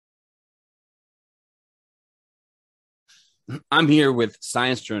I'm here with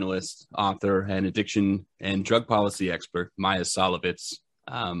science journalist, author, and addiction and drug policy expert, Maya Solovitz.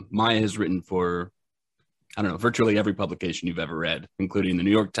 Maya has written for, I don't know, virtually every publication you've ever read, including the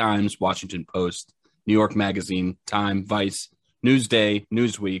New York Times, Washington Post, New York Magazine, Time, Vice, Newsday,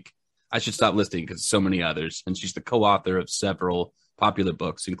 Newsweek. I should stop listing because so many others. And she's the co-author of several popular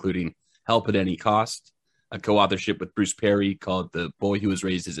books, including Help at Any Cost, a co-authorship with Bruce Perry called The Boy Who Was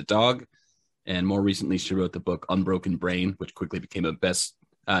Raised as a Dog. And more recently, she wrote the book Unbroken Brain, which quickly became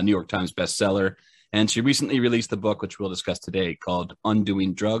a New York Times bestseller. And she recently released the book, which we'll discuss today, called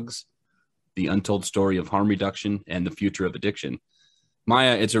Undoing Drugs, The Untold Story of Harm Reduction and the Future of Addiction.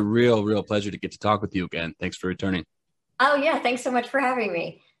 Maya, it's a real pleasure to get to talk with you again. Thanks for returning. Oh, yeah. Thanks so much for having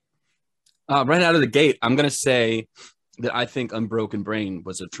me. Right out of the gate, I'm going to say that I think Unbroken Brain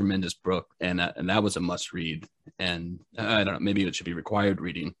was a tremendous book, and that was a must read. And I don't know, maybe it should be required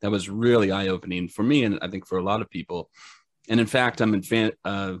reading. That was really eye opening for me, and I think for a lot of people. And in fact, I'm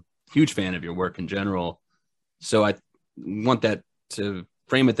a huge fan of your work in general. So I want that to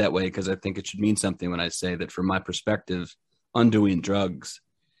frame it that way because I think it should mean something when I say that from my perspective, Undoing Drugs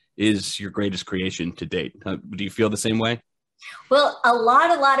is your greatest creation to date. Do you feel the same way? Well, a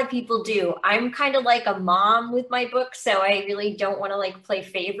lot of people do. I'm kind of like a mom with my book, so I really don't want to play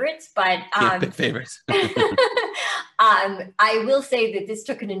favorites, but Pick favorites. I will say that this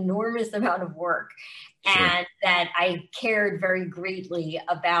took an enormous amount of work. Sure. And that I cared very greatly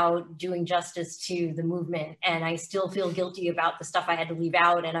about doing justice to the movement. And I still feel guilty about the stuff I had to leave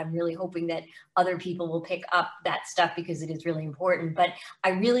out. And I'm really hoping that other people will pick up that stuff because it is really important. But I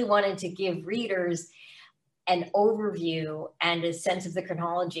really wanted to give readers an overview and a sense of the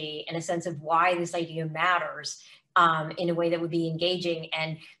chronology and a sense of why this idea matters in a way that would be engaging.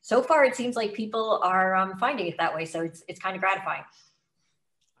 And so far, it seems like people are finding it that way. So it's kind of gratifying.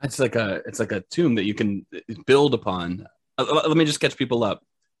 It's like a tomb that you can build upon. Let me just catch people up.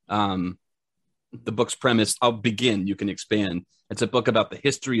 The book's premise, I'll begin, you can expand. It's a book about the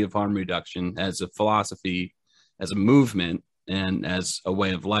history of harm reduction as a philosophy, as a movement, and as a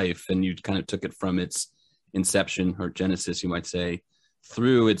way of life. And you kind of took it from its inception or genesis, you might say,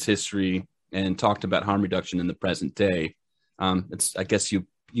 through its history and talked about harm reduction in the present day. I guess you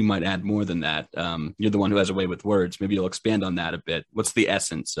might add more than that. You're the one who has a way with words. Maybe you'll expand on that a bit. What's the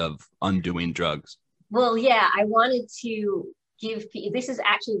essence of Undoing Drugs? Well, yeah, I wanted to this is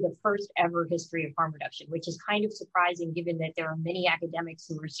actually the first ever history of harm reduction, which is kind of surprising given that there are many academics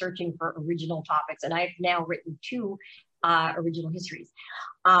who are searching for original topics. And I've now written two original histories.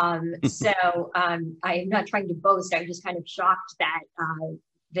 So I am not trying to boast. I'm just kind of shocked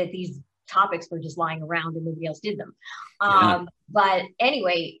that these topics were just lying around and nobody else did them. But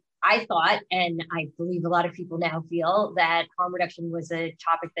anyway, I thought, and I believe a lot of people now feel, that harm reduction was a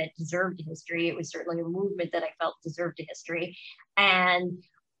topic that deserved a history. It was certainly a movement that I felt deserved a history. And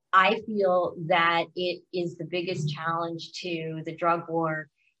I feel that it is the biggest challenge to the drug war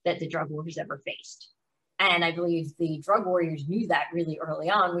that the drug warriors ever faced. And I believe the drug warriors knew that really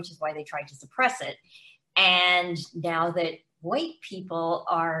early on, which is why they tried to suppress it. And now that white people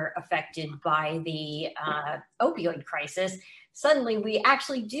are affected by the opioid crisis, suddenly we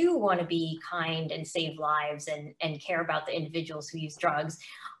actually do want to be kind and save lives and care about the individuals who use drugs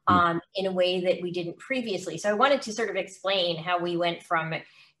in a way that we didn't previously. So I wanted to sort of explain how we went from,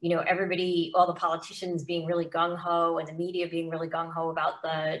 everybody, all the politicians being really gung-ho and the media being really gung-ho about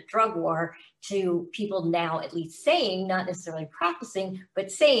the drug war to people now at least saying, not necessarily practicing, but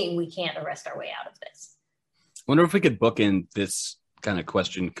saying we can't arrest our way out of this. I wonder if we could book in this kind of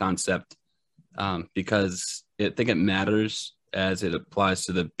question concept because I think it matters as it applies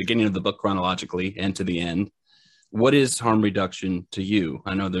to the beginning of the book chronologically and to the end. What is harm reduction to you?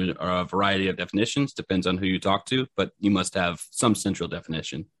 I know there are a variety of definitions, depends on who you talk to, but you must have some central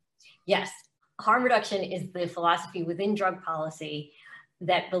definition. Yes. Harm reduction is the philosophy within drug policy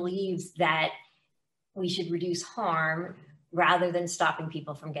that believes that we should reduce harm rather than stopping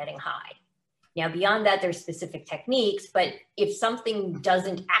people from getting high. Now, beyond that, there's specific techniques, but if something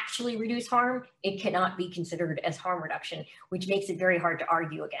doesn't actually reduce harm, it cannot be considered as harm reduction, which makes it very hard to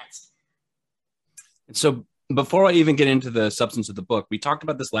argue against. So before I even get into the substance of the book, we talked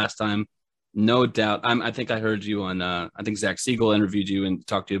about this last time, no doubt. I think I heard you on, I think Zach Siegel interviewed you and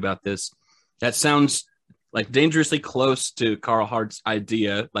talked to you about this. That sounds like dangerously close to Carl Hart's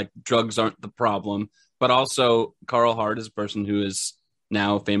idea, like drugs aren't the problem, but also Carl Hart is a person who is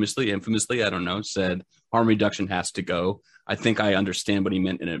now famously, infamously, I don't know, said harm reduction has to go. I think I understand what he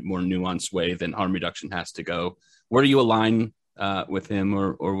meant in a more nuanced way than harm reduction has to go. Where do you align with him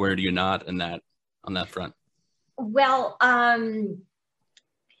or where do you not on that front? Well,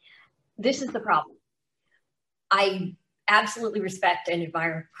 this is the problem. I absolutely respect and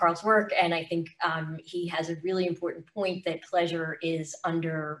admire Carl's work. And I think he has a really important point that pleasure is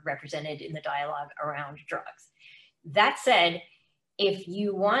underrepresented in the dialogue around drugs. That said, if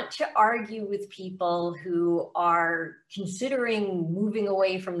you want to argue with people who are considering moving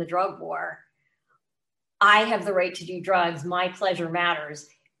away from the drug war, I have the right to do drugs, my pleasure matters,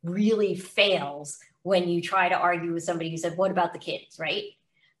 really fails when you try to argue with somebody who said, what about the kids, right?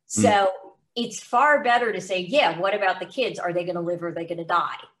 So it's far better to say, yeah, what about the kids? Are they going to live or are they going to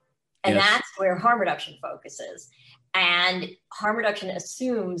die? And that's where harm reduction focuses. And harm reduction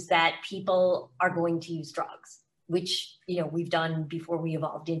assumes that people are going to use drugs, which, we've done before we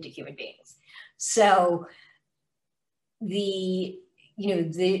evolved into human beings. So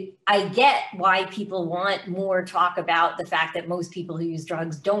I get why people want more talk about the fact that most people who use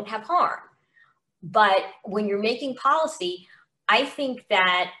drugs don't have harm. But when you're making policy, I think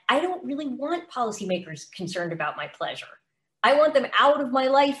that I don't really want policymakers concerned about my pleasure. I want them out of my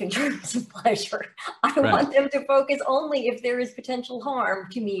life in terms of pleasure. I want them to focus only if there is potential harm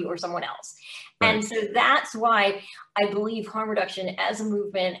to me or someone else. Right. And so that's why I believe harm reduction as a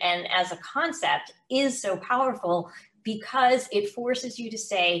movement and as a concept is so powerful, because it forces you to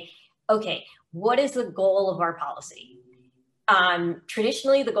say, okay, what is the goal of our policy?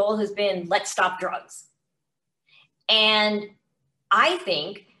 Traditionally, the goal has been, let's stop drugs. And I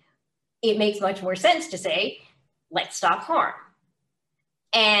think it makes much more sense to say, let's stop harm.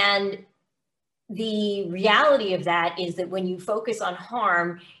 And the reality of that is that when you focus on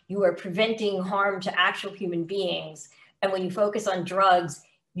harm, you are preventing harm to actual human beings. And when you focus on drugs,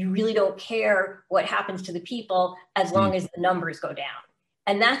 you really don't care what happens to the people as long as the numbers go down.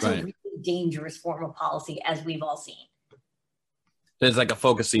 And that's a really dangerous form of policy, as we've all seen. There's like a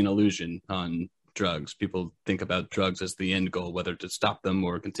focusing illusion on drugs. People think about drugs as the end goal, whether to stop them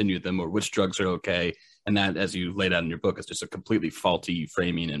or continue them or which drugs are okay. And that, as you laid out in your book, is just a completely faulty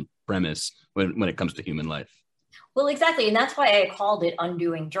framing and premise when it comes to human life. Well, exactly. And that's why I called it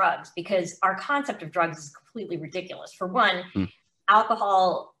Undoing Drugs, because our concept of drugs is completely ridiculous. For one,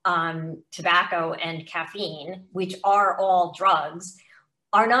 alcohol, tobacco, and caffeine, which are all drugs,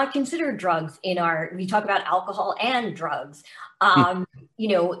 are not considered drugs we talk about alcohol and drugs.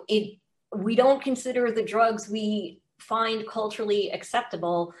 We don't consider the drugs we find culturally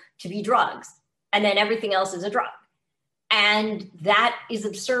acceptable to be drugs. And then everything else is a drug. And that is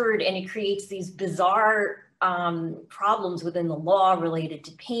absurd. And it creates these bizarre problems within the law related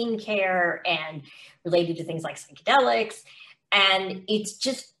to pain care and related to things like psychedelics. And it's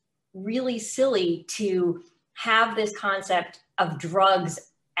just really silly to have this concept of drugs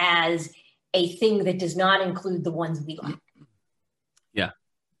as a thing that does not include the ones we like. Yeah.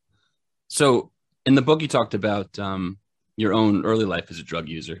 So in the book, you talked about your own early life as a drug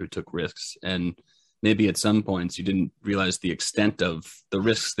user who took risks. And maybe at some points you didn't realize the extent of the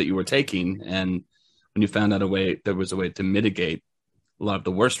risks that you were taking. And when you found out there was a way to mitigate a lot of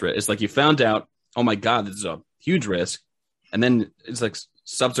the worst risk, it's like you found out, oh my God, this is a huge risk. And then it's like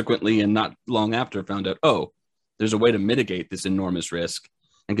subsequently and not long after found out, oh, there's a way to mitigate this enormous risk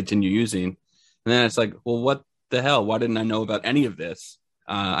and continue using. And then it's like, well, what the hell? Why didn't I know about any of this?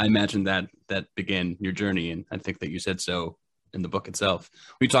 I imagine that began your journey. And I think that you said so in the book itself.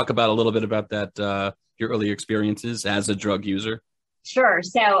 We talk about a little bit about that, your early experiences as a drug user. Sure.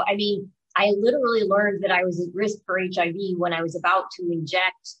 So, I literally learned that I was at risk for HIV when I was about to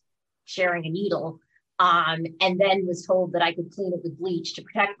inject sharing a needle. And then was told that I could clean it with bleach to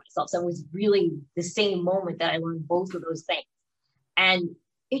protect myself. So it was really the same moment that I learned both of those things. And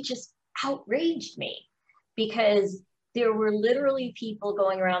it just outraged me, because there were literally people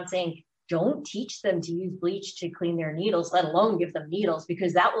going around saying, don't teach them to use bleach to clean their needles, let alone give them needles,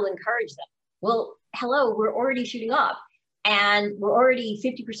 because that will encourage them. Well, hello, we're already shooting up. And we're already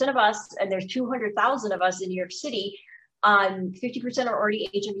 50% of us, and there's 200,000 of us in New York City, 50% are already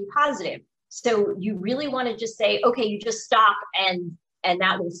HIV positive. So you really want to just say, okay, you just stop and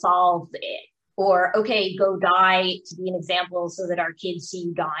that will solve it. Or, okay, go die to be an example so that our kids see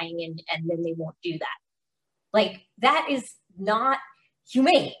you dying and then they won't do that. Like, that is not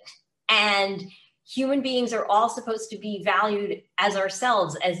humane. And human beings are all supposed to be valued as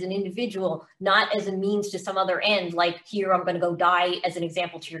ourselves, as an individual, not as a means to some other end. Like, here, I'm going to go die as an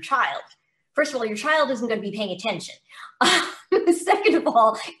example to your child. First of all, your child isn't going to be paying attention. Second of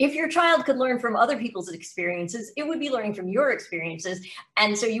all, if your child could learn from other people's experiences, it would be learning from your experiences.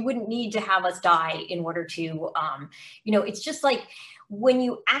 And so you wouldn't need to have us die in order to, it's just like when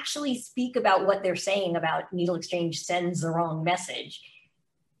you actually speak about what they're saying about needle exchange sends the wrong message.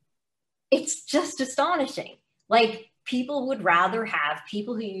 It's just astonishing. Like, people would rather have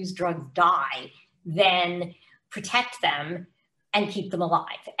people who use drugs die than protect them and keep them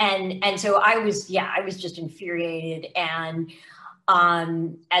alive. And so I was just infuriated. And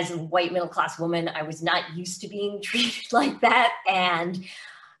as a white middle class woman, I was not used to being treated like that. And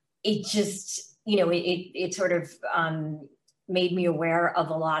it just, it sort of made me aware of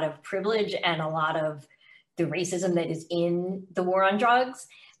a lot of privilege and a lot of the racism that is in the war on drugs.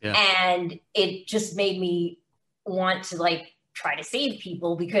 Yeah. And it just made me want to try to save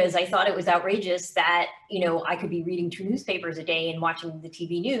people, because I thought it was outrageous that, I could be reading 2 newspapers a day and watching the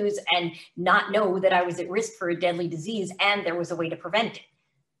TV news and not know that I was at risk for a deadly disease and there was a way to prevent it.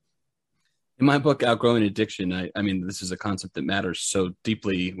 In my book, Outgrowing Addiction, I mean, this is a concept that matters so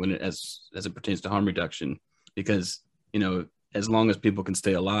deeply as it pertains to harm reduction, because, as long as people can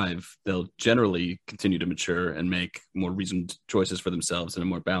stay alive, they'll generally continue to mature and make more reasoned choices for themselves in a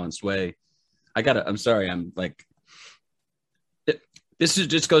more balanced way. I'm sorry, this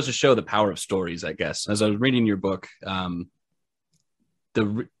just goes to show the power of stories, I guess. As I was reading your book,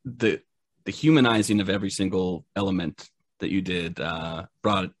 the humanizing of every single element that you did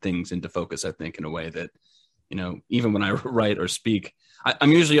brought things into focus, I think, in a way that, even when I write or speak,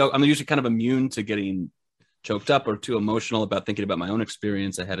 I'm usually kind of immune to getting choked up or too emotional about thinking about my own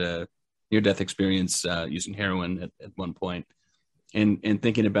experience. I had a near-death experience using heroin at one point, and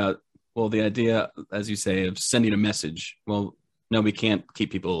thinking about, well, the idea, as you say, of sending a message. Well, no, we can't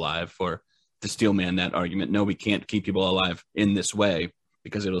keep people alive. Or to steelman that argument, no, we can't keep people alive in this way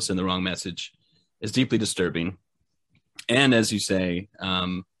because it'll send the wrong message, is deeply disturbing. And as you say,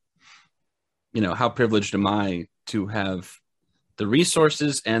 how privileged am I to have the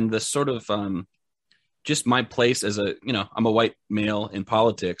resources and the sort of just my place as I'm a white male in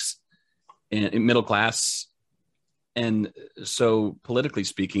politics and in middle class. And so politically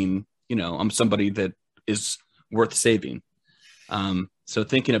speaking, I'm somebody that is worth saving. So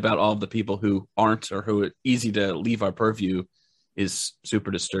thinking about all of the people who aren't, or who are easy to leave our purview, is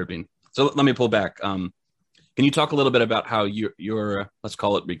super disturbing. So let me pull back. Can you talk a little bit about how your let's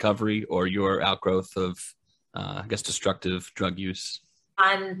call it recovery, or your outgrowth of, destructive drug use?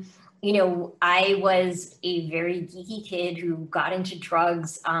 I was a very geeky kid who got into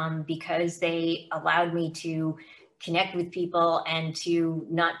drugs because they allowed me to connect with people and to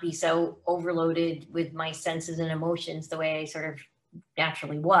not be so overloaded with my senses and emotions the way I sort of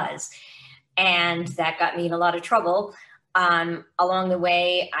naturally was. And that got me in a lot of trouble. Along the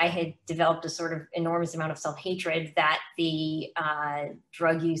way, I had developed a sort of enormous amount of self-hatred that the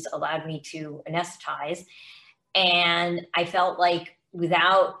drug use allowed me to anesthetize. And I felt like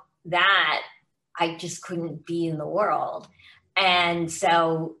without that, I just couldn't be in the world. And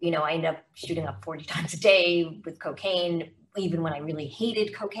so, I ended up shooting up 40 times a day with cocaine, even when I really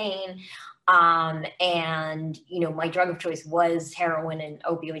hated cocaine. And, my drug of choice was heroin and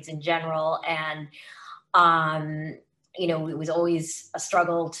opioids in general. And, it was always a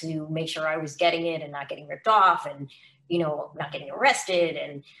struggle to make sure I was getting it and not getting ripped off and, not getting arrested.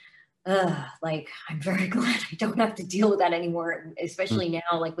 And I'm very glad I don't have to deal with that anymore, especially now,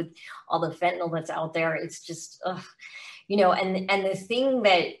 with all the fentanyl that's out there. It's just, and the thing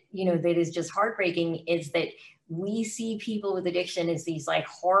that, that is just heartbreaking is that we see people with addiction as these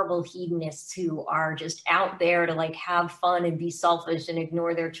horrible hedonists who are just out there to have fun and be selfish and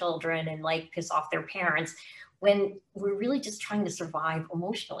ignore their children and piss off their parents, when we're really just trying to survive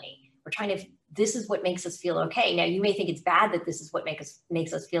emotionally. We're trying to, this is what makes us feel okay. Now, you may think it's bad that this is what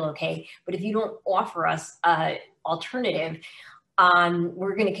makes us feel okay, but if you don't offer us an alternative,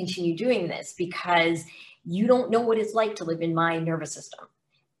 we're going to continue doing this, because you don't know what it's like to live in my nervous system.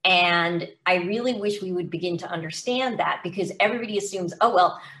 And I really wish we would begin to understand that, because everybody assumes, oh,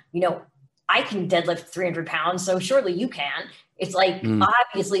 well, I can deadlift 300 pounds, so surely you can. It's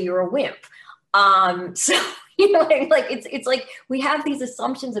obviously you're a wimp. So, it's like we have these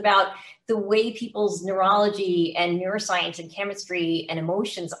assumptions about the way people's neurology and neuroscience and chemistry and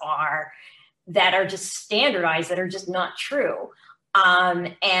emotions are, that are just standardized, that are just not true.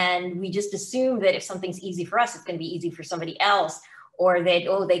 And we just assume that if something's easy for us, it's going to be easy for somebody else, or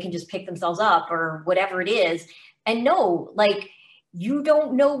that, they can just pick themselves up or whatever it is. And no, you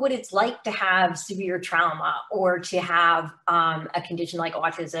don't know what it's like to have severe trauma, or to have a condition like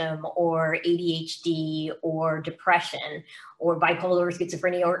autism or ADHD or depression or bipolar or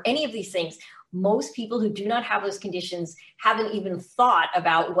schizophrenia or any of these things. Most people who do not have those conditions haven't even thought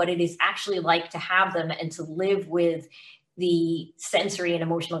about what it is actually like to have them and to live with the sensory and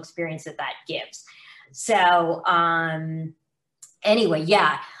emotional experience that gives. So anyway,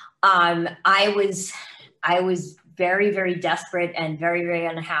 yeah, I was very, very desperate and very, very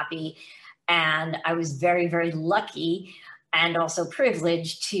unhappy. And I was very, very lucky and also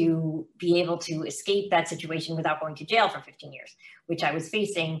privilege to be able to escape that situation without going to jail for 15 years, which I was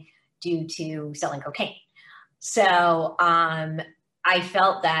facing due to selling cocaine. So I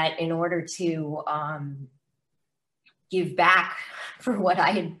felt that in order to give back for what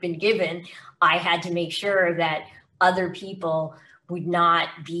I had been given, I had to make sure that other people would not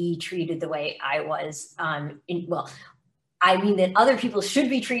be treated the way I was. I mean that other people should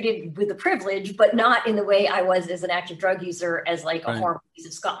be treated with the privilege, but not in the way I was as an active drug user, as like a horrible piece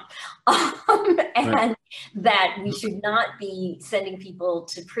of scum. And that we should not be sending people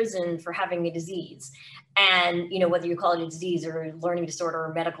to prison for having a disease. And, whether you call it a disease or a learning disorder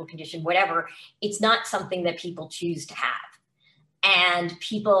or a medical condition, whatever, it's not something that people choose to have. And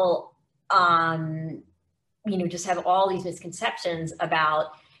people, just have all these misconceptions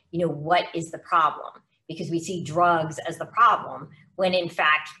about, what is the problem? Because we see drugs as the problem, when in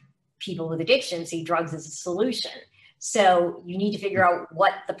fact, people with addiction see drugs as a solution. So you need to figure out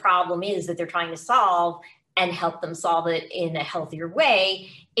what the problem is that they're trying to solve and help them solve it in a healthier way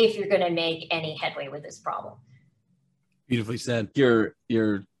if you're going to make any headway with this problem. Beautifully said.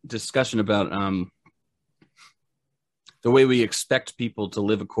 Your discussion about the way we expect people to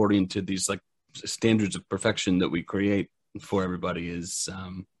live according to these like standards of perfection that we create for everybody is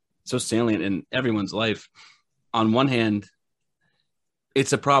so salient in everyone's life. On one hand,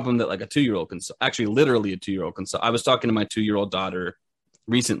 it's a problem that like a 2-year-old can, actually literally a 2-year-old can. I was talking to my 2-year-old daughter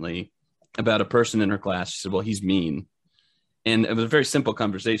recently about a person in her class. She said, well, he's mean. And it was a very simple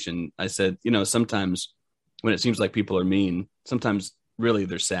conversation. I said, sometimes when it seems like people are mean, sometimes really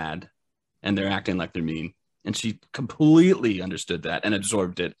they're sad and they're acting like they're mean. And she completely understood that and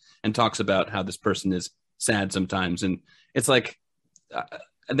absorbed it and talks about how this person is sad sometimes. And it's like,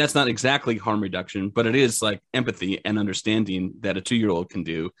 that's not exactly harm reduction, but it is like empathy and understanding that a 2-year-old can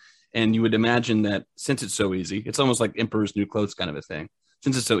do. And you would imagine that since it's so easy, it's almost like Emperor's New Clothes kind of a thing.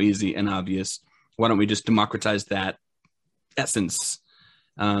 Since it's so easy and obvious, why don't we just democratize that essence?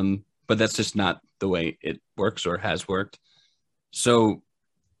 But that's just not the way it works or has worked. So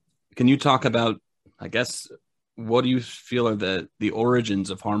can you talk about, I guess, what do you feel are the origins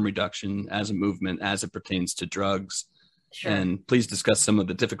of harm reduction as a movement as it pertains to drugs? Sure. And please discuss some of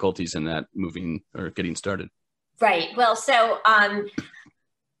the difficulties in that moving or getting started. Right. Well, so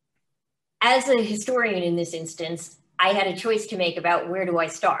as a historian in this instance, I had a choice to make about where do I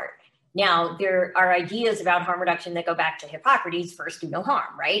start. Now, there are ideas about harm reduction that go back to Hippocrates, first do no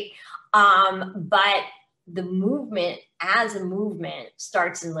harm, right? But the movement as a movement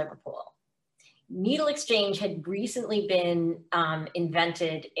starts in Liverpool. Needle exchange had recently been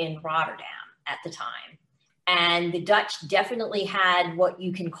invented in Rotterdam at the time. And the Dutch definitely had what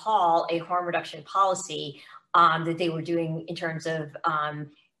you can call a harm reduction policy that they were doing in terms of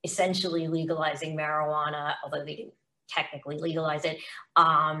essentially legalizing marijuana, although they didn't technically legalize it,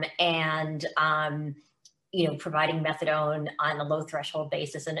 and providing methadone on a low threshold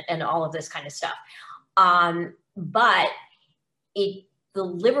basis and all of this kind of stuff. But the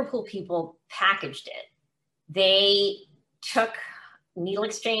Liverpool people packaged it. They took needle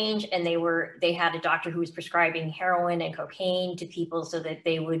exchange and they had a doctor who was prescribing heroin and cocaine to people so that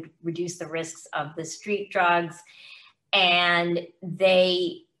they would reduce the risks of the street drugs. And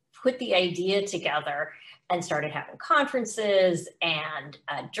they put the idea together and started having conferences and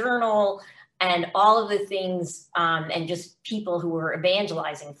a journal and all of the things, and just people who were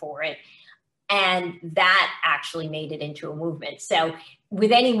evangelizing for it. And that actually made it into a movement. So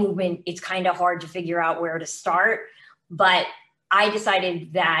with any movement, it's kind of hard to figure out where to start. But I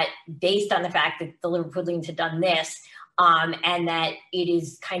decided that based on the fact that the Liverpudlians had done this, and that it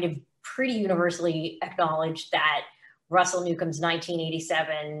is kind of pretty universally acknowledged that Russell Newcomb's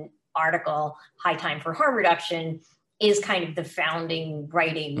 1987 article, High Time for Harm Reduction, is kind of the founding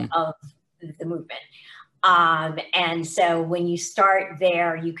writing of the movement. And so when you start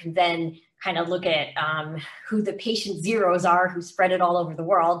there, you can then kind of look at who the patient zeros are who spread it all over the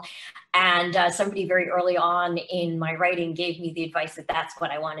world. And somebody very early on in my writing gave me the advice that that's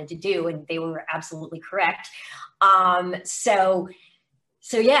what I wanted to do. And they were absolutely correct. So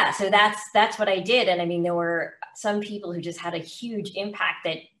that's what I did. And I mean, there were some people who just had a huge impact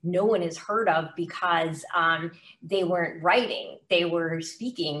that no one has heard of because they weren't writing, they were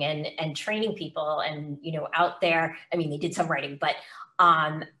speaking and training people and, out there. I mean, they did some writing, but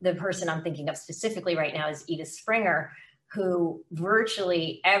the person I'm thinking of specifically right now is Edith Springer, who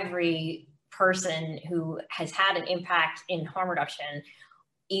virtually every person who has had an impact in harm reduction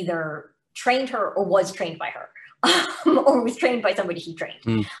either trained her or was trained by her. Or was trained by somebody she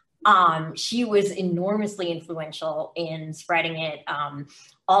trained. She was enormously influential in spreading it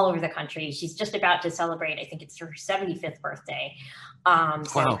all over the country. She's just about to celebrate, I think it's her 75th birthday. So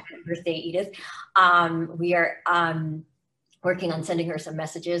Wow. happy birthday, Edith. We are working on sending her some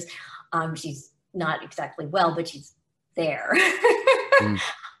messages. She's not exactly well, but she's there. Mm.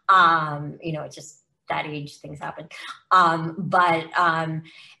 It's just that age, things happen.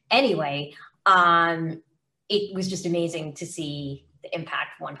 Anyway, it was just amazing to see the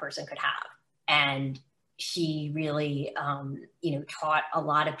impact one person could have. And she really, taught a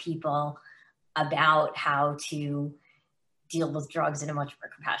lot of people about how to deal with drugs in a much more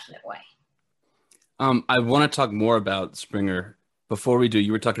compassionate way. I want to talk more about Springer. Before we do,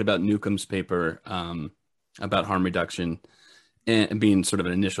 you were talking about Newcomb's paper about harm reduction and being sort of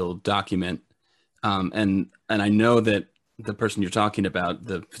an initial document. And I know that the person you're talking about,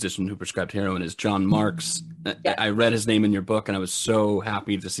 the physician who prescribed heroin, is John Marks. Yeah. I read his name in your book, and I was so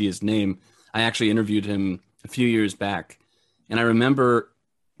happy to see his name. I actually interviewed him a few years back, and I remember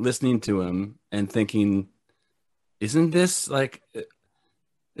listening to him and thinking, isn't this like,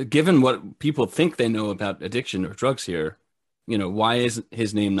 given what people think they know about addiction or drugs here, why is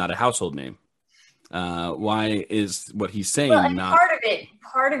his name not a household name? Why is what he's saying not?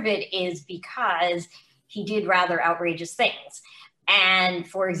 Part of it is because he did rather outrageous things. And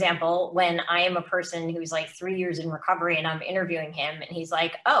for example, when I am a person who's like 3 years in recovery and I'm interviewing him and he's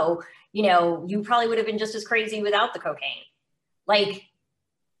like, oh, you probably would have been just as crazy without the cocaine. Like,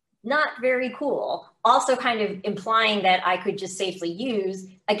 not very cool. Also kind of implying that I could just safely use.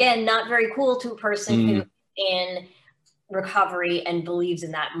 Again, not very cool to a person who in recovery and believes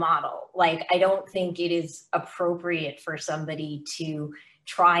in that model. Like, I don't think it is appropriate for somebody to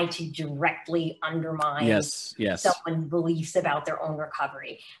try to directly undermine someone's beliefs about their own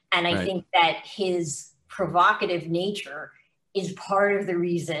recovery. And I think that his provocative nature is part of the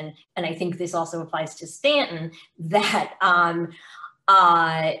reason, and I think this also applies to Stanton, that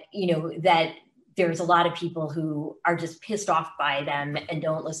that there's a lot of people who are just pissed off by them and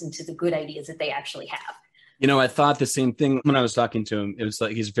don't listen to the good ideas that they actually have. I thought the same thing when I was talking to him. It was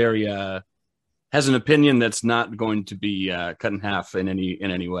like he's very has an opinion that's not going to be cut in half in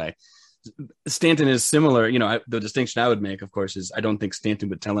any way. Stanton is similar. The distinction I would make, of course, is I don't think Stanton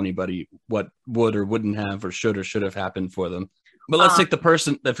would tell anybody what would or wouldn't have or should have happened for them. But let's take the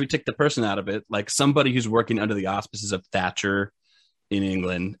person. If we take the person out of it, like somebody who's working under the auspices of Thatcher in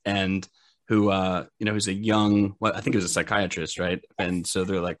England and who, who's a young, I think he was a psychiatrist, right? And so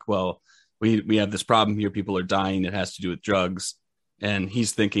they're like, well, we have this problem here. People are dying. It has to do with drugs. And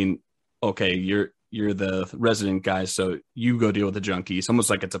he's thinking, okay, you're the resident guy, so you go deal with the junkie. It's almost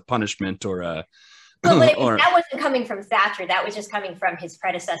like it's a punishment or a. Well, that wasn't coming from Thatcher. That was just coming from his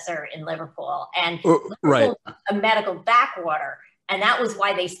predecessor in Liverpool, and Liverpool, a medical backwater, and that was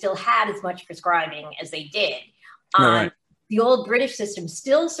why they still had as much prescribing as they did. The old British system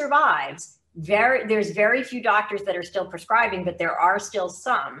still survives. There's very few doctors that are still prescribing, but there are still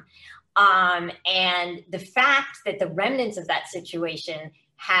some. And the fact that the remnants of that situation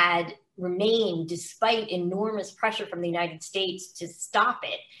had remained despite enormous pressure from the United States to stop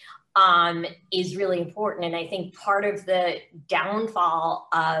it is really important. And I think part of the downfall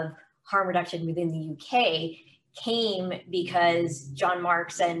of harm reduction within the UK came because John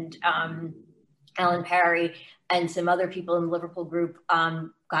Marks and Alan Parry and some other people in the Liverpool group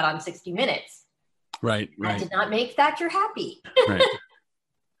got on 60 Minutes. Right. That did not make Thatcher happy. Right.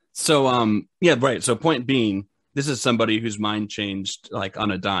 So, So point being, this is somebody whose mind changed like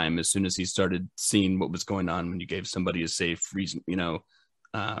on a dime as soon as he started seeing what was going on when you gave somebody a safe reason,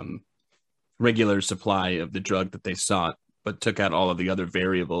 regular supply of the drug that they sought, but took out all of the other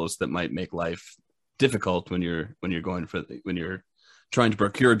variables that might make life difficult when you're trying to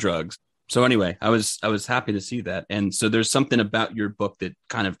procure drugs. So anyway, I was happy to see that. And so there's something about your book that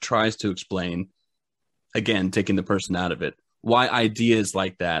kind of tries to explain, again, taking the person out of it, why ideas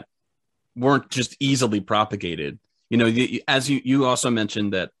like that weren't just easily propagated. As you also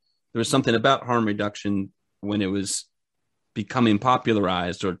mentioned that there was something about harm reduction when it was becoming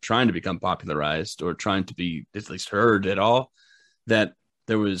popularized or trying to become popularized or trying to be at least heard at all, that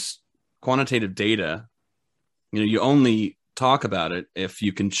there was quantitative data. You only talk about it if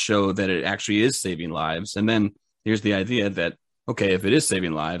you can show that it actually is saving lives. And then here's the idea that, okay, if it is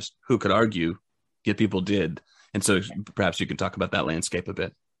saving lives, who could argue? Yet people did. And so perhaps you can talk about that landscape a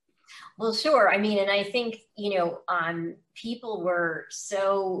bit. Well, sure. I mean, and I think, people were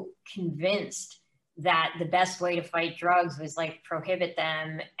so convinced that the best way to fight drugs was like prohibit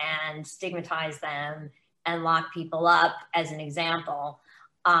them and stigmatize them and lock people up as an example.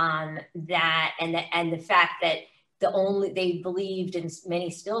 The fact that they believed, and many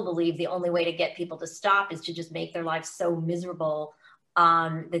still believe, the only way to get people to stop is to just make their lives so miserable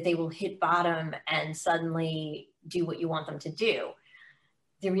that they will hit bottom and suddenly do what you want them to do.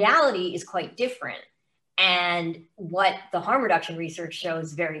 The reality is quite different. And what the harm reduction research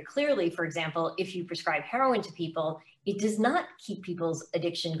shows very clearly, for example, if you prescribe heroin to people, it does not keep people's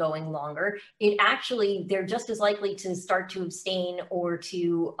addiction going longer. It actually, they're just as likely to start to abstain or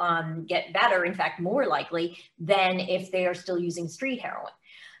to get better, in fact, more likely than if they are still using street heroin.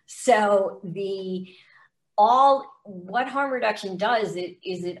 So what harm reduction does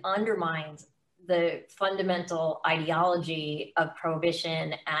is it undermines the fundamental ideology of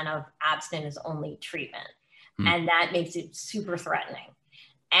prohibition and of abstinence only treatment. And that makes it super threatening.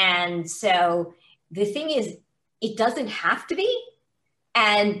 And so the thing is, it doesn't have to be.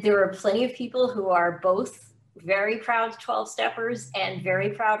 And there are plenty of people who are both very proud 12-steppers and very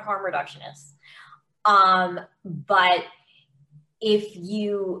proud harm reductionists. But if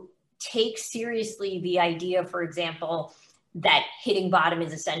you take seriously the idea, for example, that hitting bottom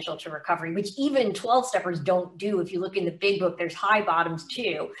is essential to recovery, which even 12-steppers don't do. If you look in the big book, there's high bottoms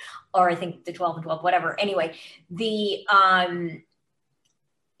too, or I think the 12 and 12, whatever. Anyway,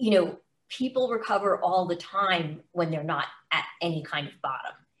 people recover all the time when they're not at any kind of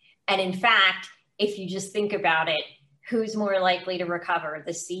bottom. And in fact, if you just think about it, who's more likely to recover,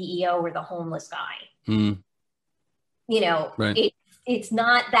 the CEO or the homeless guy? Right. It's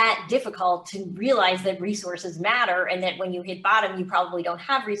not that difficult to realize that resources matter, and that when you hit bottom, you probably don't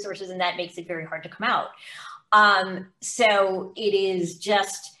have resources, and that makes it very hard to come out. So it is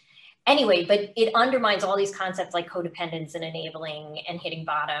just, anyway, but it undermines all these concepts like codependence and enabling and hitting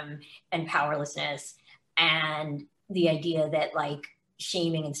bottom and powerlessness, and the idea that like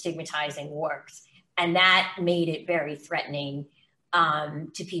shaming and stigmatizing works. And that made it very threatening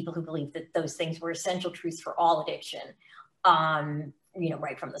to people who believe that those things were essential truths for all addiction.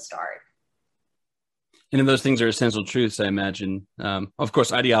 Right from the start. And if those things are essential truths, I imagine, of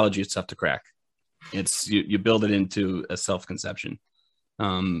course, ideology is tough to crack. It's you build it into a self-conception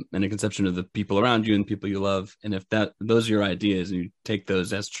and a conception of the people around you and people you love. And if those are your ideas and you take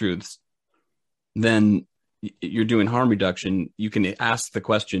those as truths, then you're doing harm reduction. You can ask the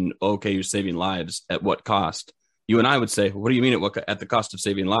question, okay, you're saving lives at what cost? You and I would say, what do you mean at the cost of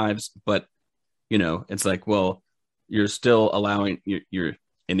saving lives? But, it's like, well, you're still you're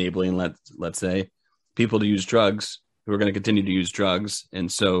enabling, let's say, people to use drugs who are going to continue to use drugs.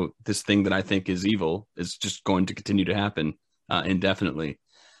 And so this thing that I think is evil is just going to continue to happen indefinitely.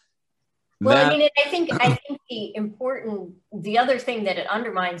 Well, I think the other thing that it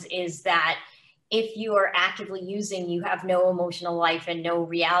undermines is that if you are actively using, you have no emotional life and no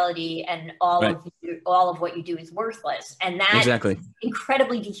reality, and all of what you do is worthless. And that exactly. is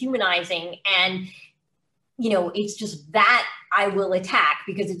incredibly dehumanizing. And it's just that I will attack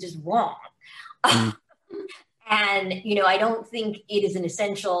because it's just wrong. And, I don't think it is an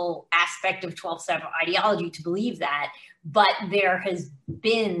essential aspect of 12-step ideology to believe that, but there has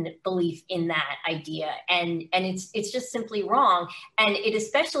been belief in that idea, and it's just simply wrong. And it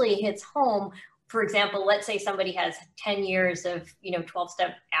especially hits home. For example, let's say somebody has 10 years of,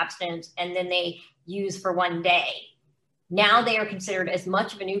 12-step abstinence, and then they use for one day. Now they are considered as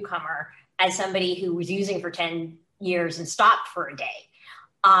much of a newcomer as somebody who was using for 10 years and stopped for a day.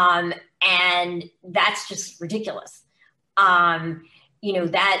 And that's just ridiculous.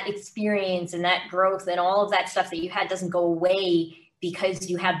 That experience and that growth and all of that stuff that you had doesn't go away because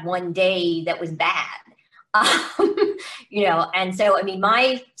you had one day that was bad. And so,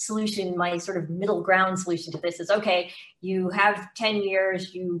 my solution, my sort of middle ground solution to this is, okay, you have 10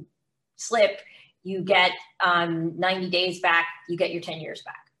 years, you slip, you get 90 days back, you get your 10 years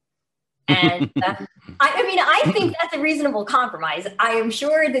back. And I think that's a reasonable compromise. I am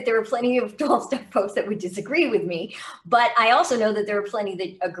sure that there are plenty of 12-step folks that would disagree with me, but I also know that there are plenty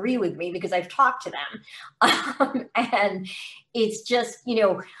that agree with me because I've talked to them. And it's just,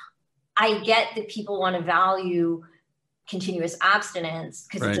 I get that people want to value continuous abstinence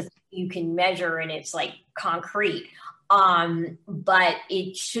because it's just, you can measure and it's like concrete. But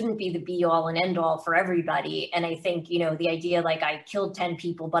it shouldn't be the be all and end all for everybody. And I think, the idea like I killed 10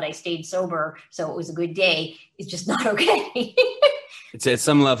 people, but I stayed sober, so it was a good day, is just not okay. It's at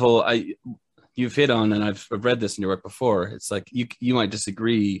some level, you've hit on, and I've read this in your work before. It's like you might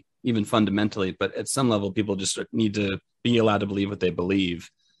disagree even fundamentally, but at some level, people just need to be allowed to believe what they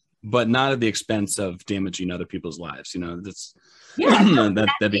believe, but not at the expense of damaging other people's lives. That's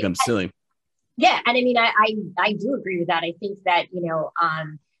that becomes silly. Yeah. And I do agree with that. I think that,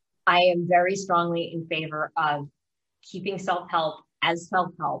 I am very strongly in favor of keeping self-help as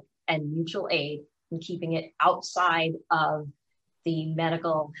self-help and mutual aid and keeping it outside of the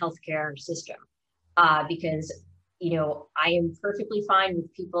medical healthcare system. Because, I am perfectly fine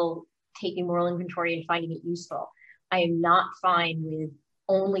with people taking moral inventory and finding it useful. I am not fine with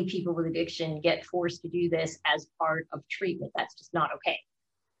only people with addiction get forced to do this as part of treatment. That's just not okay.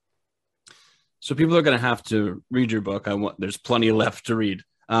 So people are going to have to read your book. There's plenty left to read.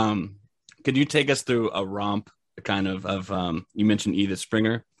 Could you take us through a romp kind of you mentioned Edith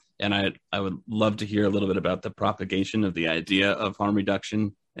Springer, and I would love to hear a little bit about the propagation of the idea of harm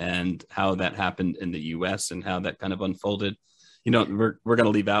reduction and how that happened in the US and how that kind of unfolded. We're going to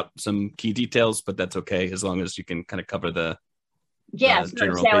leave out some key details, but that's okay as long as you can kind of cover the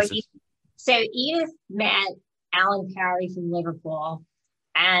general basis. So Edith met Alan Parry from Liverpool,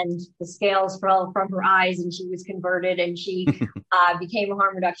 and the scales fell from her eyes and she was converted, and she became a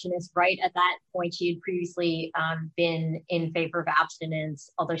harm reductionist. Right at that point, she had previously been in favor of abstinence,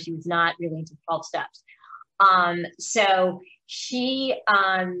 although she was not really into 12 steps. So she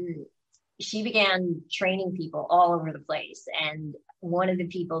began training people all over the place. And one of the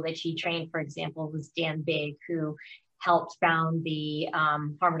people that she trained, for example, was Dan Bigg, who helped found the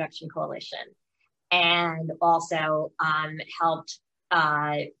Harm Reduction Coalition, and also helped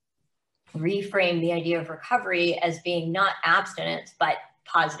reframe the idea of recovery as being not abstinence, but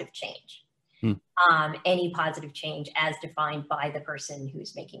positive change. Any positive change as defined by the person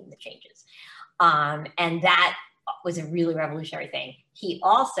who's making the changes. And that was a really revolutionary thing. He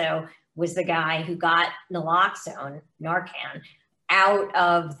also was the guy who got naloxone, Narcan, out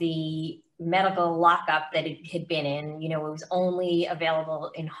of the medical lockup that it had been in. It was only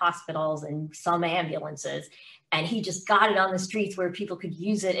available in hospitals and some ambulances. And he just got it on the streets where people could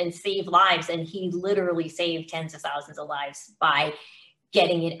use it and save lives. And he literally saved tens of thousands of lives by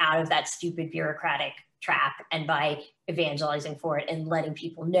getting it out of that stupid bureaucratic trap and by evangelizing for it and letting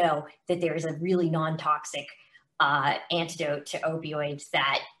people know that there is a really non-toxic antidote to opioids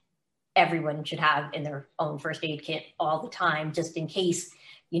that everyone should have in their own first aid kit all the time, just in case,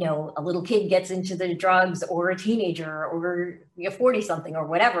 a little kid gets into the drugs, or a teenager, or a 40-something or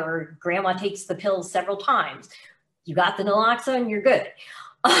whatever. Grandma takes the pills several times. You got the naloxone, you're good.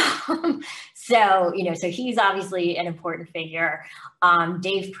 So he's obviously an important figure.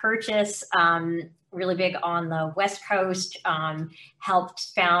 Dave Purchase, really big on the West Coast,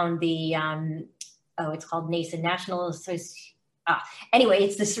 helped found the, it's called NASA, National Association. Anyway,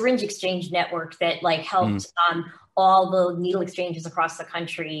 it's the Syringe Exchange Network that helped all the needle exchanges across the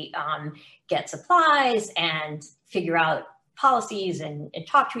country get supplies and figure out policies and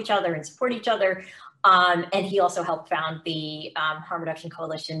talk to each other and support each other. And he also helped found the Harm Reduction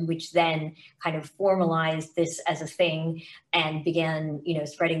Coalition, which then kind of formalized this as a thing and began,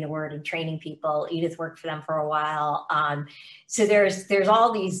 spreading the word and training people. Edith worked for them for a while. So there's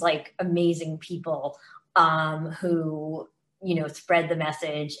all these amazing people who, spread the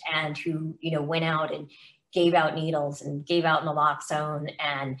message and who, went out and gave out needles and gave out naloxone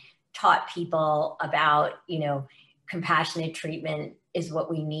and taught people about, compassionate treatment is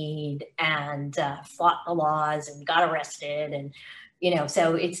what we need, and fought the laws and got arrested. And,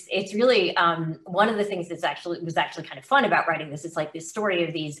 so it's really one of the things was actually kind of fun about writing this. It's this story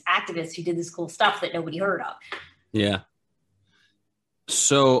of these activists who did this cool stuff that nobody heard of. Yeah.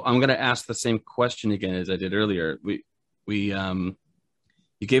 So I'm going to ask the same question again as I did earlier.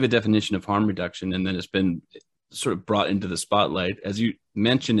 You gave a definition of harm reduction, and then it's been sort of brought into the spotlight. As you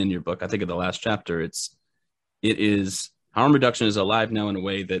mentioned in your book, I think in the last chapter, it is harm reduction is alive now in a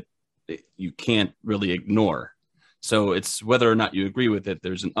way that you can't really ignore. So it's whether or not you agree with it,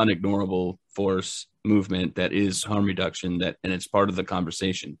 there's an unignorable force movement that is harm reduction, and it's part of the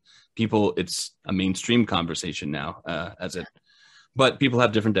conversation. It's a mainstream conversation now, but people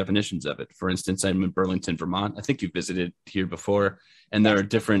have different definitions of it. For instance, I'm in Burlington, Vermont. I think you visited here before, and there are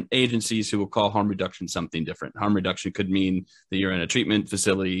different agencies who will call harm reduction something different. Harm reduction could mean that you're in a treatment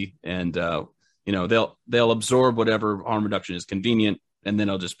facility, and they'll absorb whatever harm reduction is convenient, and then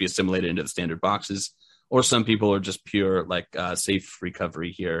it'll just be assimilated into the standard boxes. Or some people are just pure safe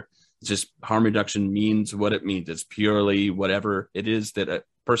recovery here. It's just harm reduction means what it means. It's purely whatever it is that a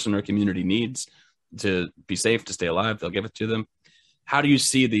person or community needs to be safe, to stay alive. They'll give it to them. How do you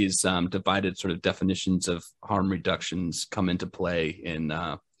see these divided sort of definitions of harm reductions come into play in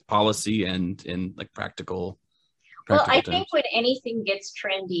policy and in practical Well, I terms? think when anything gets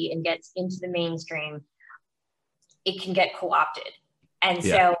trendy and gets into the mainstream, it can get co-opted. And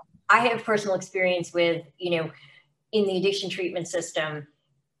so I have personal experience with, in the addiction treatment system,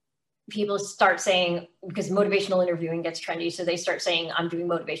 people start saying, because motivational interviewing gets trendy, so they start saying, I'm doing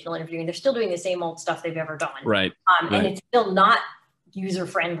motivational interviewing. They're still doing the same old stuff they've ever done. Right. And it's still not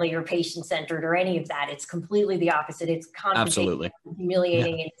user-friendly or patient-centered or any of that. It's completely the opposite. It's Absolutely.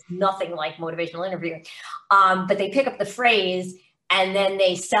 humiliating, yeah. It's nothing like motivational interviewing. But they pick up the phrase and then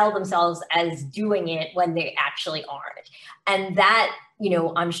they sell themselves as doing it when they actually aren't. And that,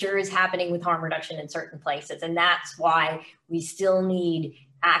 I'm sure is happening with harm reduction in certain places. And that's why we still need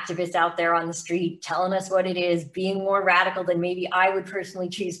activists out there on the street telling us what it is, being more radical than maybe I would personally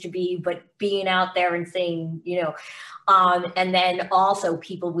choose to be, but being out there and saying, and then also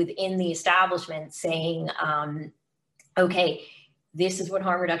people within the establishment saying, okay, this is what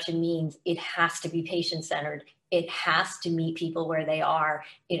harm reduction means. It has to be patient-centered. It has to meet people where they are.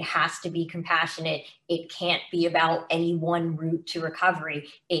 It has to be compassionate. It can't be about any one route to recovery.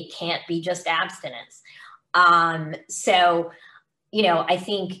 It can't be just abstinence. So, I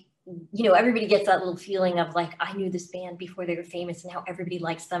think, everybody gets that little feeling of like, I knew this band before they were famous and now everybody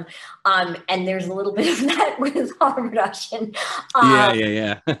likes them. And there's a little bit of that with harm reduction.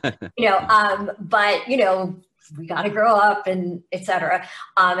 Yeah. But, we got to grow up and et cetera.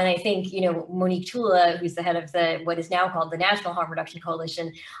 And I think, Monique Tula, who's the head of what is now called the National Harm Reduction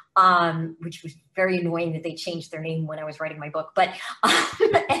Coalition, which was very annoying that they changed their name when I was writing my book. But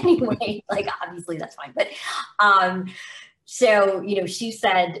anyway, like, obviously that's fine. But so, she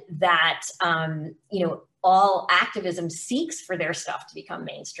said that, all activism seeks for their stuff to become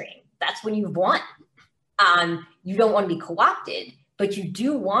mainstream. That's when you've won. You don't want to be co-opted, but you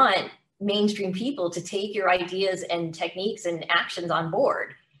do want mainstream people to take your ideas and techniques and actions on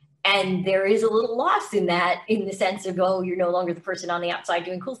board. And there is a little loss in that, in the sense of, oh, you're no longer the person on the outside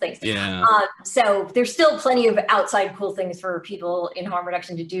doing cool things. Yeah. So there's still plenty of outside cool things for people in harm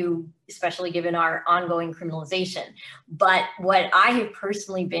reduction to do, especially given our ongoing criminalization. But what I have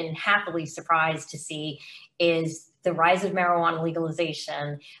personally been happily surprised to see is the rise of marijuana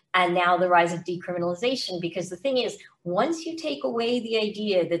legalization and now the rise of decriminalization. Because the thing is, once you take away the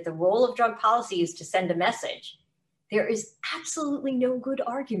idea that the role of drug policy is to send a message, there is absolutely no good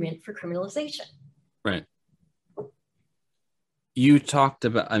argument for criminalization. Right. You talked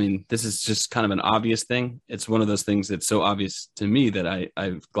about, this is just kind of an obvious thing. It's one of those things that's so obvious to me that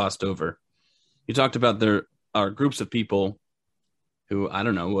I've glossed over. You talked about there are groups of people who, I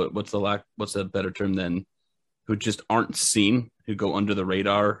don't know, what's a better term than, who just aren't seen, who go under the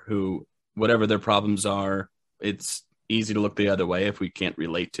radar, who, whatever their problems are, it's easy to look the other way if we can't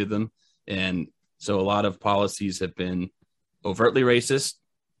relate to them. And so a lot of policies have been overtly racist,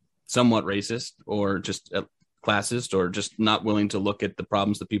 somewhat racist, or just classist, or just not willing to look at the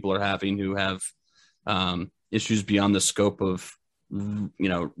problems that people are having who have issues beyond the scope of,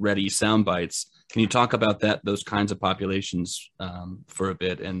 ready sound bites. Can you talk about those kinds of populations for a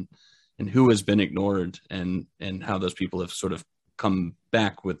bit, and who has been ignored, and how those people have sort of come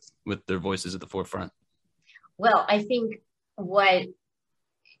back with their voices at the forefront? Well, I think what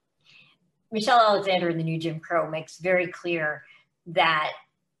Michelle Alexander in The New Jim Crow makes very clear that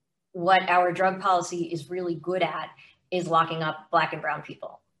what our drug policy is really good at is locking up Black and brown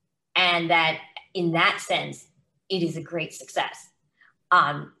people. And that in that sense, it is a great success.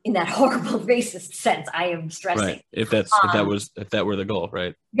 In that horrible racist sense, I am stressing. Right. If that were the goal,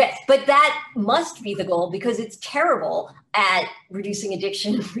 right? Yes, but that must be the goal, because it's terrible at reducing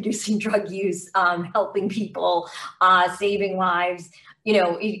addiction, reducing drug use, helping people, saving lives.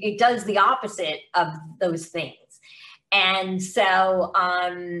 It does the opposite of those things. And so,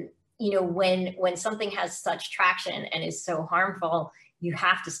 when something has such traction and is so harmful, you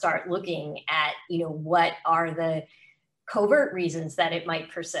have to start looking at, what are the covert reasons that it might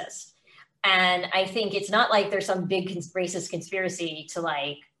persist. And I think it's not like there's some big racist conspiracy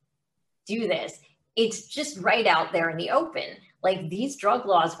to do this. It's just right out there in the open. Like, these drug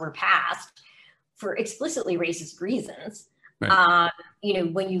laws were passed for explicitly racist reasons. Right.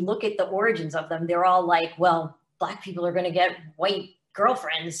 When you look at the origins of them, they're all like, well, Black people are going to get white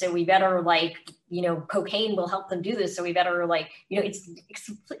girlfriends, so we better cocaine will help them do this. So we better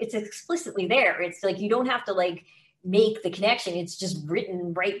it's explicitly there. It's like, you don't have to make the connection. It's just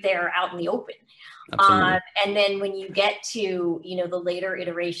written right there out in the open. And then when you get to, the later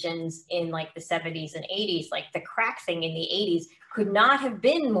iterations in the 70s and 80s, the crack thing in the 80s could not have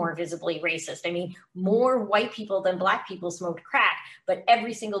been more visibly racist. More white people than Black people smoked crack, but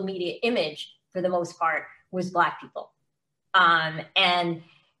every single media image, for the most part, was Black people. And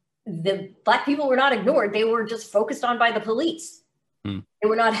the Black people were not ignored. They were just focused on by the police. They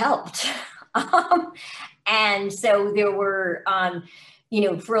were not helped. And so there were,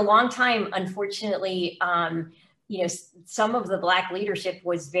 for a long time, unfortunately, some of the Black leadership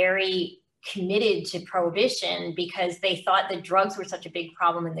was very committed to prohibition because they thought that drugs were such a big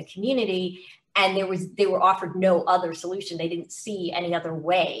problem in the community. And they were offered no other solution. They didn't see any other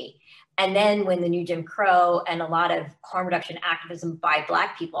way. And then when the new Jim Crow and a lot of harm reduction activism by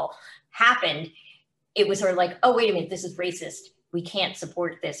Black people happened, it was sort of like, oh, wait a minute, this is racist. We can't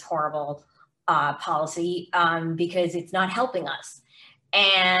support this horrible policy because it's not helping us.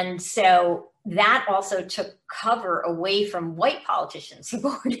 And so that also took cover away from white politicians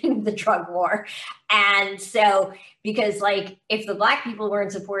supporting the drug war. And so, because like, if the Black people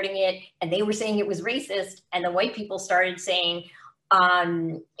weren't supporting it and they were saying it was racist, and the white people started saying,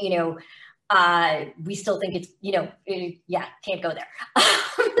 we still think it's, can't go there.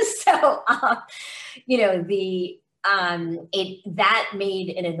 That made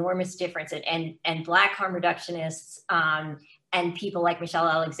an enormous difference. And Black harm reductionists, and people like Michelle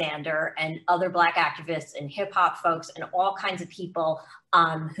Alexander and other Black activists and hip hop folks and all kinds of people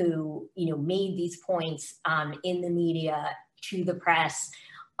who, made these points in the media, to the press,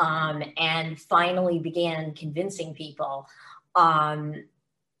 and finally began convincing people,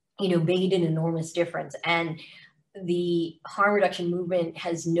 made an enormous difference. And the harm reduction movement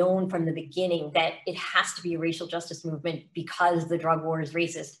has known from the beginning that it has to be a racial justice movement because the drug war is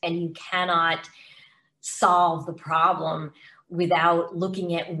racist, and you cannot solve the problem without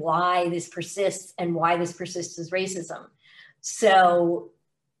looking at why this persists, and why this persists as racism. So,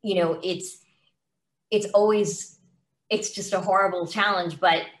 it's just a horrible challenge,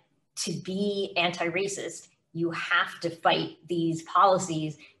 but to be anti-racist, you have to fight these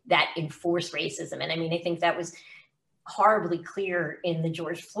policies that enforce racism. And I mean, I think that was horribly clear in the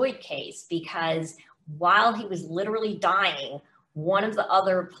George Floyd case, because while he was literally dying, one of the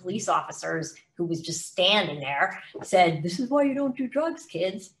other police officers who was just standing there said, "This is why you don't do drugs,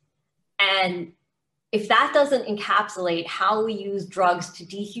 kids." And if that doesn't encapsulate how we use drugs to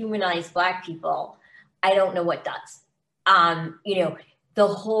dehumanize Black people, I don't know what does. The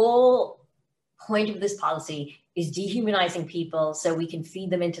whole point of this policy is dehumanizing people so we can feed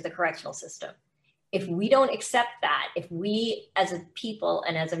them into the correctional system. If we don't accept that, if we as a people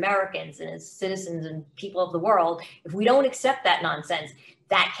and as Americans and as citizens and people of the world, if we don't accept that nonsense,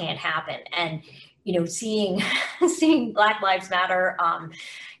 that can't happen. And, seeing Black Lives Matter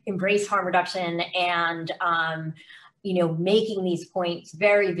embrace harm reduction and, making these points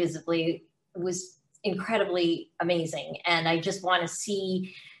very visibly was incredibly amazing. And I just want to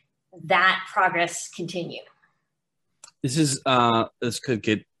see that progress continue. This could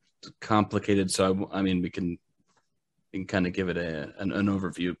get complicated, so I mean we can kind of give it an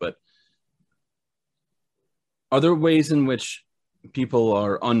overview, but are there ways in which people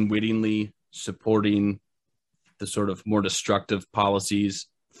are unwittingly supporting the sort of more destructive policies,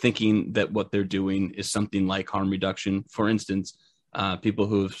 thinking that what they're doing is something like harm reduction? For instance, people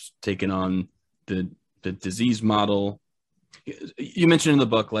who've taken on the disease model. You mentioned in the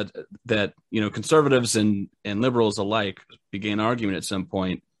book that conservatives and liberals alike began arguing at some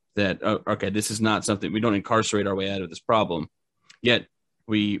point that, okay, this is not something, we don't incarcerate our way out of this problem. Yet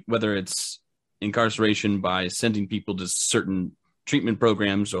whether it's incarceration by sending people to certain treatment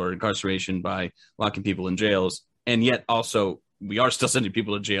programs or incarceration by locking people in jails, and yet also we are still sending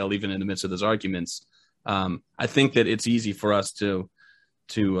people to jail even in the midst of those arguments. I think that it's easy for us to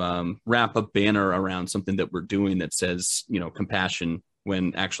wrap a banner around something that we're doing that says, compassion,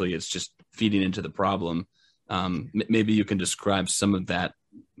 when actually it's just feeding into the problem. Maybe you can describe some of that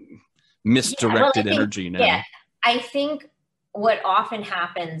misdirected energy now. Yeah, I think what often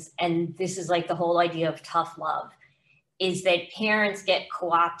happens, and this is like the whole idea of tough love, is that parents get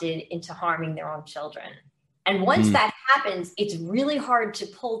co-opted into harming their own children. And once that happens, it's really hard to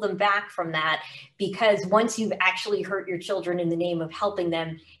pull them back from that, because once you've actually hurt your children in the name of helping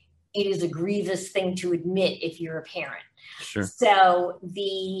them, it is a grievous thing to admit if you're a parent. Sure. So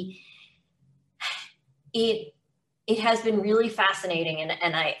it has been really fascinating,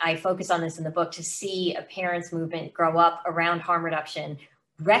 and I focus on this in the book, to see a parents' movement grow up around harm reduction,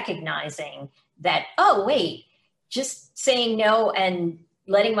 recognizing that, oh, wait, just saying no and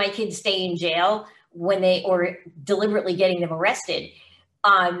letting my kids stay in jail or deliberately getting them arrested,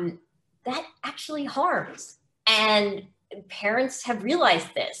 that actually harms. And parents have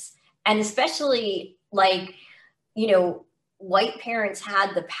realized this. And especially white parents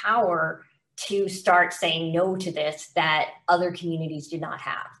had the power to start saying no to this that other communities did not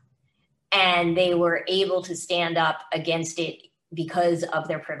have. And they were able to stand up against it because of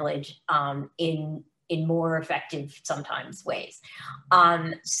their privilege in more effective, sometimes, ways.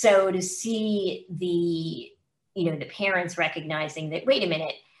 So to see the parents recognizing that, wait a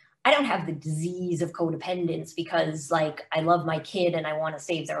minute, I don't have the disease of codependence because I love my kid and I want to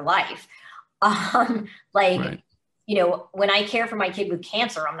save their life. Right. when I care for my kid with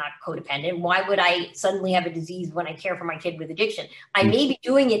cancer, I'm not codependent. Why would I suddenly have a disease when I care for my kid with addiction? I may be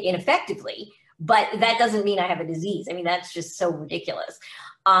doing it ineffectively, but that doesn't mean I have a disease. I mean, that's just so ridiculous.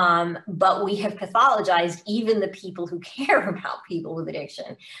 But we have pathologized even the people who care about people with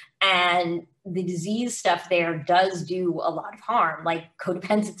addiction. And the disease stuff there does do a lot of harm. Like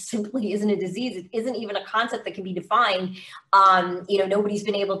codependence simply isn't a disease. It isn't even a concept that can be defined. Nobody's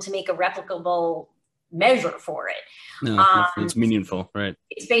been able to make a replicable measure for it. No, it's meaningful, right?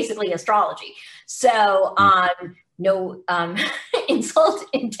 It's basically astrology. So, no insult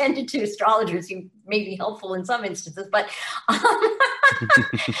intended to astrologers who may be helpful in some instances, but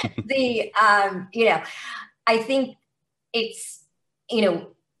I think it's,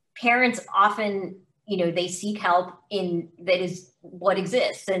 parents often, they seek help that is what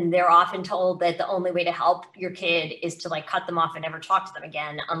exists. And they're often told that the only way to help your kid is to like cut them off and never talk to them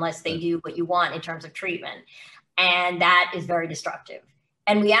again, unless they do what you want in terms of treatment. And that is very destructive.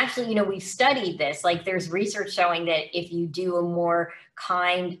 And we actually, we've studied this, like there's research showing that if you do a more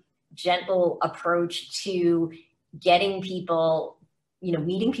kind, gentle approach to getting people,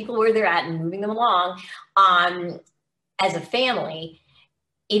 meeting people where they're at and moving them along, as a family,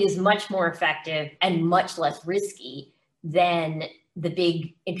 it is much more effective and much less risky than the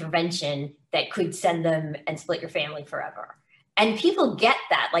big intervention that could send them and split your family forever. And people get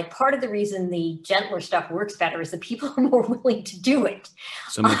that. Like part of the reason the gentler stuff works better is that people are more willing to do it.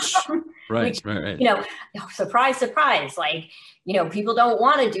 So much, right. Surprise, surprise. Like, people don't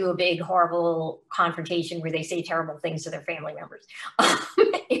want to do a big, horrible confrontation where they say terrible things to their family members.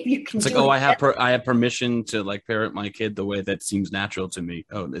 If you can, it's like, I have permission to like parent my kid the way that seems natural to me.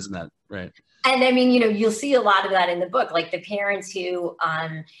 Oh, isn't that right? And I mean, you'll see a lot of that in the book, like the parents who,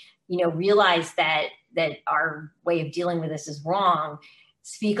 realize that our way of dealing with this is wrong,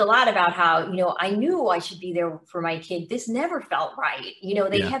 speak a lot about how, I knew I should be there for my kid. This never felt right.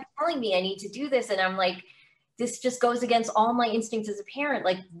 They kept telling me I need to do this. And I'm like, this just goes against all my instincts as a parent.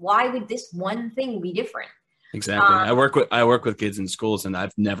 Like, why would this one thing be different? Exactly. I work with kids in schools, and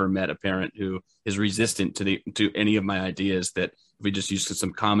I've never met a parent who is resistant to any of my ideas that if we just use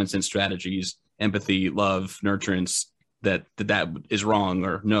some common sense strategies, empathy, love, nurturance, that is wrong,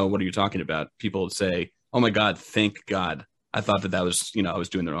 or no, what are you talking about? People say, oh my God, thank God. I thought that was, I was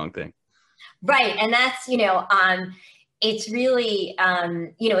doing the wrong thing. Right. And that's, it's really,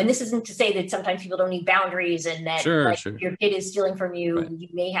 and this isn't to say that sometimes people don't need boundaries and that sure. your kid is stealing from you. Right. You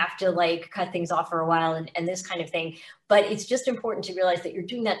may have to like cut things off for a while and this kind of thing. But it's just important to realize that you're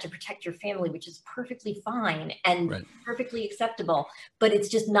doing that to protect your family, which is perfectly fine and perfectly acceptable. But it's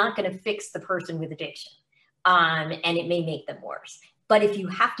just not going to fix the person with addiction. And it may make them worse. But if you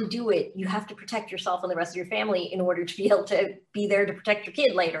have to do it, you have to protect yourself and the rest of your family in order to be able to be there to protect your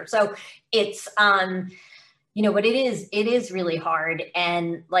kid later. So it's, but it is really hard.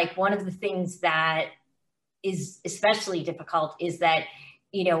 And like one of the things that is especially difficult is that,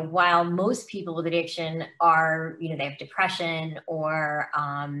 while most people with addiction are, they have depression or,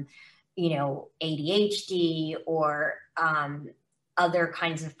 ADHD or other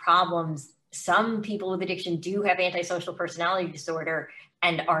kinds of problems, some people with addiction do have antisocial personality disorder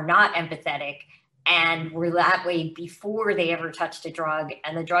and are not empathetic and were that way before they ever touched a drug,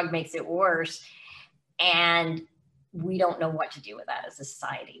 and the drug makes it worse. And we don't know what to do with that as a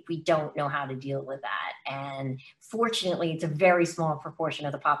society. We don't know how to deal with that. And fortunately, it's a very small proportion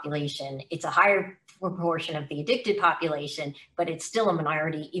of the population. It's a higher proportion of the addicted population, but it's still a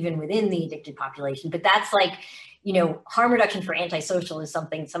minority even within the addicted population. But that's like, harm reduction for antisocial is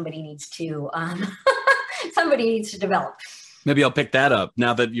something somebody needs to develop. Maybe I'll pick that up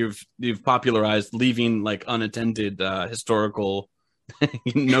now that you've popularized leaving like unattended historical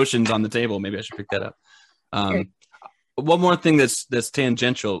notions on the table. Maybe I should pick that up. One more thing that's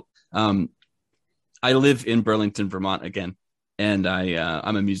tangential. I live in Burlington, Vermont again, and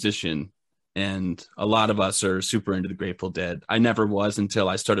I'm a musician, and a lot of us are super into the Grateful Dead. I never was until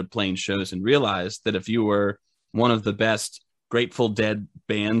I started playing shows and realized that if you were one of the best Grateful Dead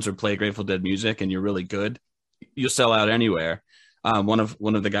bands or play Grateful Dead music and you're really good, you'll sell out anywhere. One of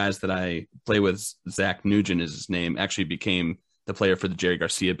the guys that I play with, Zach Nugent is his name, actually became the player for the Jerry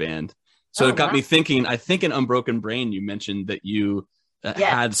Garcia band. So it got me thinking. I think in Unbroken Brain, you mentioned that you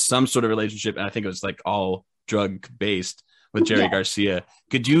had some sort of relationship, and I think it was like all drug based with Jerry Garcia.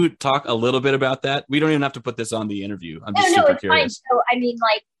 Could you talk a little bit about that? We don't even have to put this on the interview. I'm just super curious. Fine. So, I mean,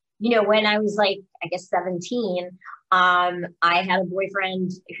 like, when I was like, I guess 17, I had a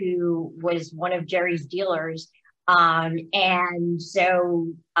boyfriend who was one of Jerry's dealers. And so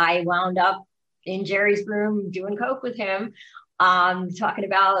I wound up in Jerry's room doing coke with him, talking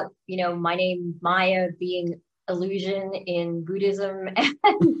about, my name Maya being illusion in Buddhism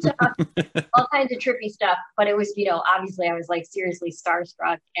and all kinds of trippy stuff. But it was, obviously I was like seriously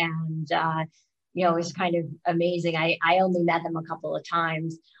starstruck, and it was kind of amazing. I only met him a couple of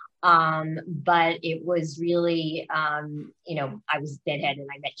times. But it was really, I was deadhead and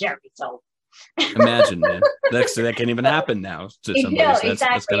I met Jeremy. So imagine, man, that can't even happen now to somebody. So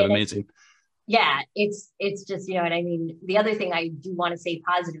that's kind of amazing. Yeah, it's just, and I mean, the other thing I do want to say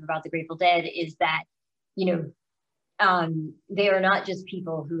positive about the Grateful Dead is that, they are not just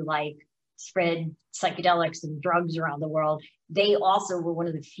people who like spread psychedelics and drugs around the world. They also were one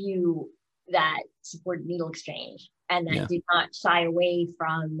of the few that supported needle exchange and that did not shy away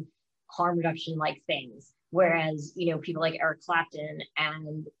from harm reduction like things. Whereas, people like Eric Clapton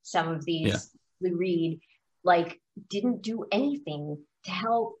and some of these Lou Reed, like, didn't do anything to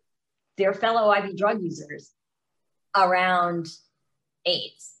help their fellow IV drug users around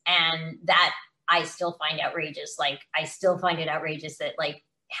AIDS. And that I still find outrageous. Like, I still find it outrageous that, like,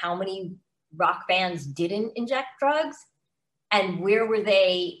 how many rock bands didn't inject drugs and where were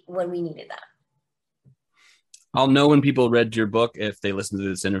they when we needed them? I'll know when people read your book, if they listen to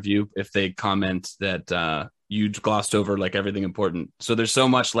this interview, if they comment that you glossed over like everything important. So there's so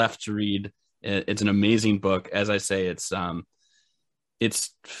much left to read. It's an amazing book. As I say, it's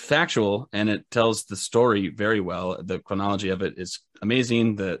factual and it tells the story very well. The chronology of it is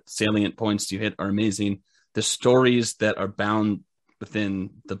amazing. The salient points you hit are amazing. The stories that are bound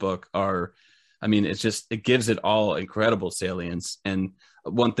within the book are, it gives it all incredible salience. And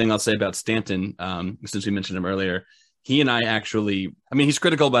one thing I'll say about Stanton, since we mentioned him earlier, he and I actually, he's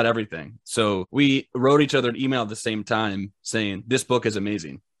critical about everything. So we wrote each other an email at the same time saying, this book is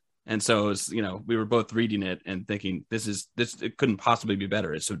amazing. And so it's, we were both reading it and thinking it couldn't possibly be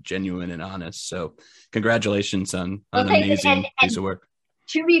better. It's so genuine and honest. So congratulations on an amazing piece of work.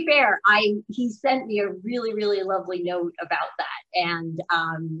 To be fair, he sent me a really, really lovely note about that. And,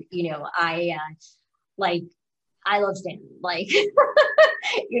 I love Stanton, like,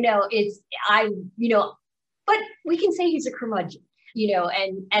 but we can say he's a curmudgeon,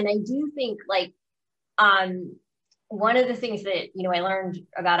 and I do think like, one of the things that, I learned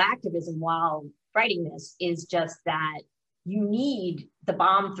about activism while writing this is just that you need the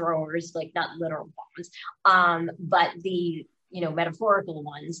bomb throwers, like not literal bombs, but the, metaphorical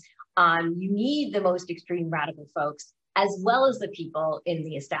ones. You need the most extreme radical folks, as well as the people in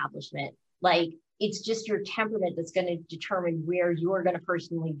the establishment. Like, it's just your temperament that's going to determine where you're going to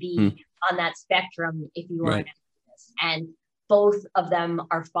personally be on that spectrum if you are an activist. And both of them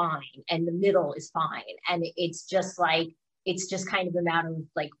are fine, and the middle is fine. And it's just kind of a matter of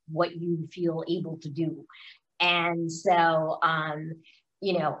like what you feel able to do. And so,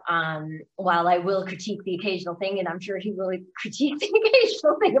 while I will critique the occasional thing, and I'm sure he will critique the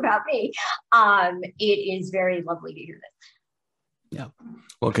occasional thing about me, it is very lovely to hear this. Yeah.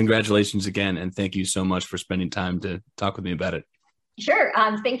 Well, congratulations again. And thank you so much for spending time to talk with me about it. Sure.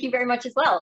 Thank you very much as well.